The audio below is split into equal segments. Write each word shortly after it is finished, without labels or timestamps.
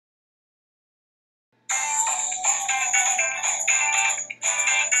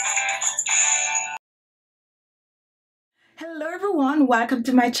everyone, welcome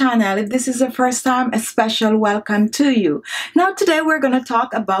to my channel. If this is the first time, a special welcome to you. Now today we're going to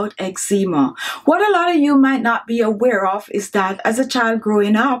talk about eczema. What a lot of you might not be aware of is that as a child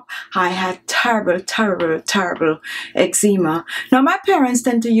growing up, I had terrible eczema. Now my parents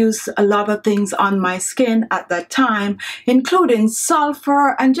tend to use a lot of things on my skin at that time, including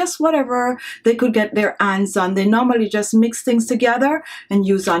sulfur and just whatever they could get their hands on. They normally just mix things together and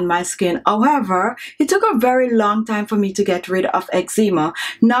use on my skin. However, it took a very long time for me to get rid of eczema.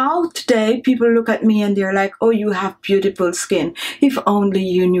 Now today people look at me and they're like, oh, you have beautiful skin. If only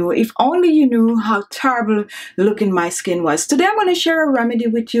you knew how terrible looking my skin was. Today I'm going to share a remedy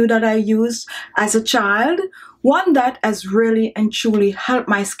with you that I used as a child, one that has really and truly helped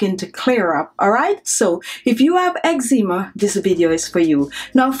my skin to clear up. Alright, so if you have eczema, this video is for you.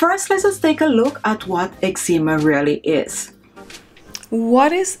 Now first, let's just take a look at what eczema really is.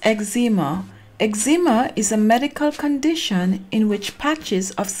 What is eczema? Eczema is a medical condition in which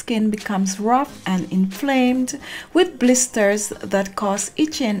patches of skin becomes rough and inflamed with blisters that cause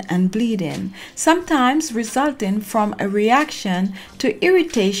itching and bleeding, sometimes resulting from a reaction to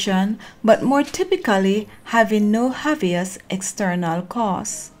irritation, but more typically having no obvious external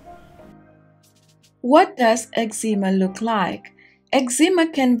cause. What does eczema look like? Eczema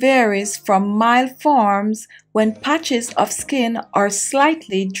can vary from mild forms when patches of skin are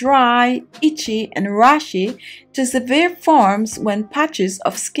slightly dry, itchy, and rashy to severe forms when patches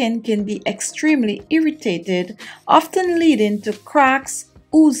of skin can be extremely irritated, often leading to cracks,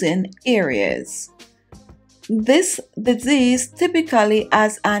 oozing areas. This disease typically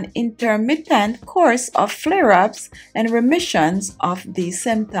has an intermittent course of flare-ups and remissions of these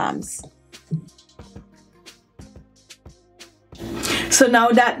symptoms. So now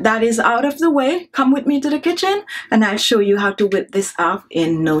that is out of the way, come with me to the kitchen and I'll show you how to whip this up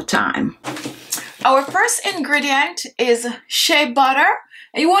in no time. Our first ingredient is shea butter.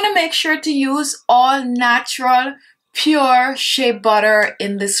 You want to make sure to use all natural, pure shea butter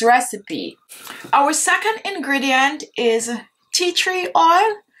in this recipe. Our second ingredient is tea tree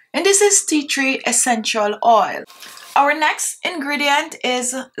oil, and this is tea tree essential oil. Our next ingredient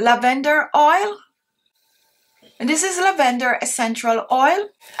is lavender oil. And this is lavender essential oil.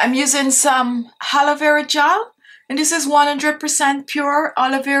 I'm using some aloe vera gel, and this is 100% pure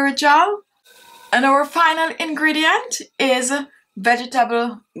aloe vera gel. And our final ingredient is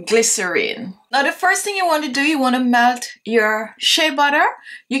vegetable glycerine. Now the first thing you want to do, you want to melt your shea butter.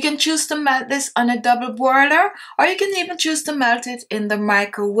 You can choose to melt this on a double boiler, or you can even choose to melt it in the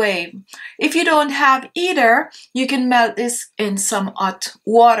microwave. If you don't have either, you can melt this in some hot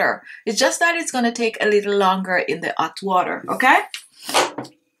water. It's just that it's going to take a little longer in the hot water, okay?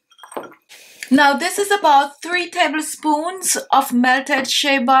 Now this is about 3 tablespoons of melted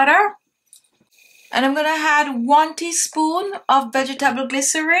shea butter. And I'm going to add 1 teaspoon of vegetable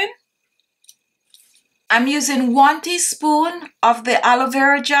glycerine. I'm using 1 teaspoon of the aloe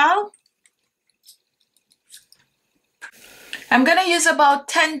vera gel. I'm going to use about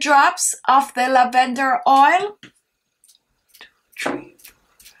 10 drops of the lavender oil. 2, 3, 4, 5,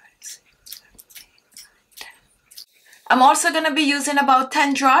 6, 7, 8, 9, 10. I'm also going to be using about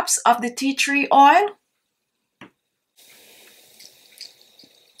 10 drops of the tea tree oil.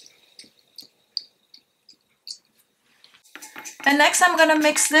 And next I'm going to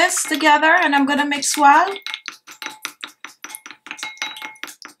mix this together, and I'm going to mix well.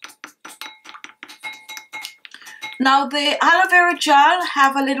 Now the aloe vera gel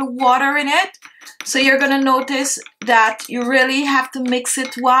have a little water in it, so you're going to notice that you really have to mix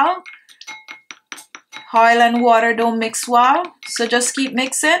it well. Oil and water don't mix well, so just keep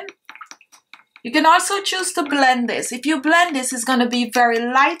mixing. You can also choose to blend this. If you blend this, it's going to be very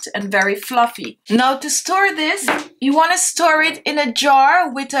light and very fluffy. Now to store this, you want to store it in a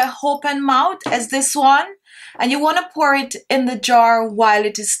jar with an open mouth as this one. And you want to pour it in the jar while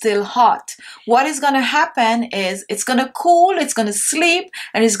it is still hot. What is going to happen is it's going to cool, it's going to sleep,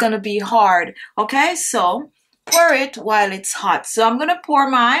 and it's going to be hard. Okay, so pour it while it's hot. So I'm going to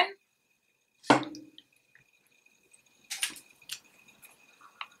pour mine.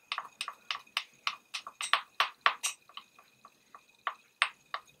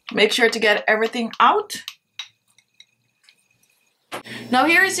 Make sure to get everything out. Now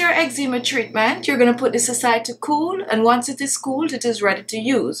here is your eczema treatment. You're going to put this aside to cool, and once it is cooled, it is ready to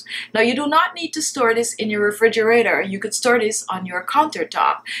use. Now you do not need to store this in your refrigerator. You could store this on your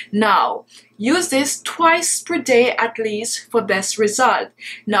countertop. Now Use this twice per day at least for best result.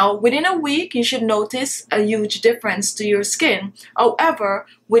 Now, within a week, you should notice a huge difference to your skin. However,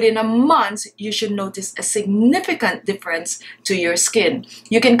 within a month, you should notice a significant difference to your skin.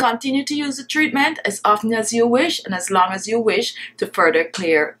 You can continue to use the treatment as often as you wish and as long as you wish to further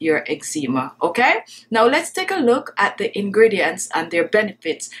clear your eczema. Okay? Now, let's take a look at the ingredients and their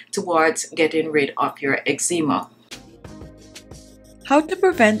benefits towards getting rid of your eczema. How to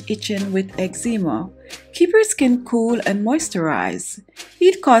prevent itching with eczema. Keep your skin cool and moisturized.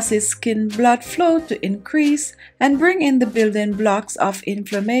 Heat causes skin blood flow to increase and bring in the building blocks of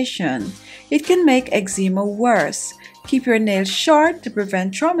inflammation. It can make eczema worse. Keep your nails short to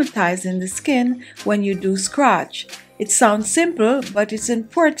prevent traumatizing the skin when you do scratch. It sounds simple, but it's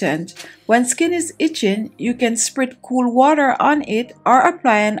important. When skin is itching, you can sprit cool water on it or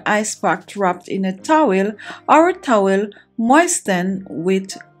apply an ice pack wrapped in a towel or a towel moistened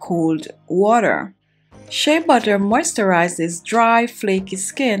with cold water. Shea butter moisturizes dry, flaky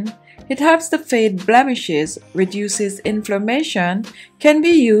skin. It helps to fade blemishes, reduces inflammation, can be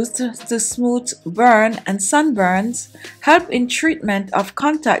used to smooth burn and sunburns, help in treatment of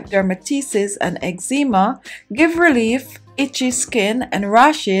contact dermatitis and eczema, give relief, itchy skin and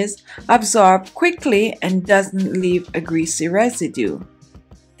rashes, absorb quickly and doesn't leave a greasy residue.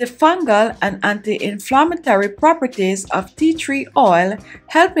 The fungal and anti-inflammatory properties of tea tree oil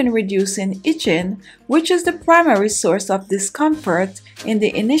help in reducing itching, which is the primary source of discomfort in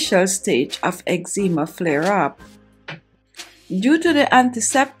the initial stage of eczema flare-up. Due to the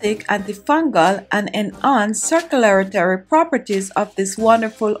antiseptic, antifungal, and enhanced circulatory properties of this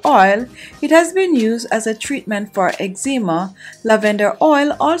wonderful oil, it has been used as a treatment for eczema. Lavender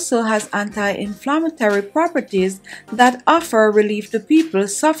oil also has anti-inflammatory properties that offer relief to people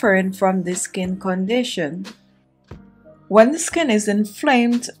suffering from this skin condition. When the skin is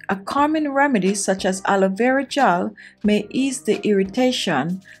inflamed, a common remedy such as aloe vera gel may ease the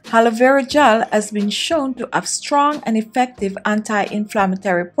irritation. Aloe vera gel has been shown to have strong and effective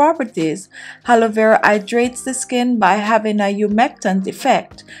anti-inflammatory properties. Aloe vera hydrates the skin by having a humectant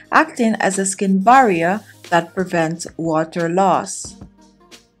effect, acting as a skin barrier that prevents water loss.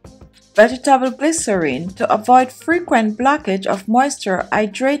 Vegetable glycerine to avoid frequent blockage of moisture,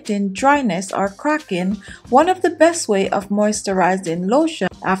 hydrating, dryness, or cracking. One of the best way of moisturizing lotion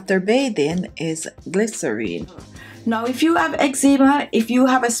after bathing is glycerine. Now, if you have eczema, if you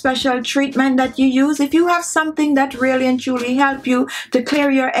have a special treatment that you use, if you have something that really and truly help you to clear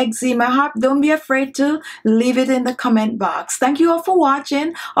your eczema up, don't be afraid to leave it in the comment box. Thank you all for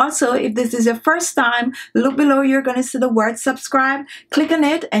watching. Also, if this is your first time, look below. You're going to see the word subscribe. Click on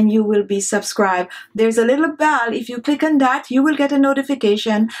it and you will be subscribed. There's a little bell. If you click on that, you will get a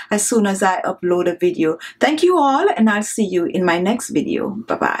notification as soon as I upload a video. Thank you all, and I'll see you in my next video.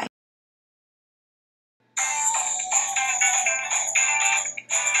 Bye-bye.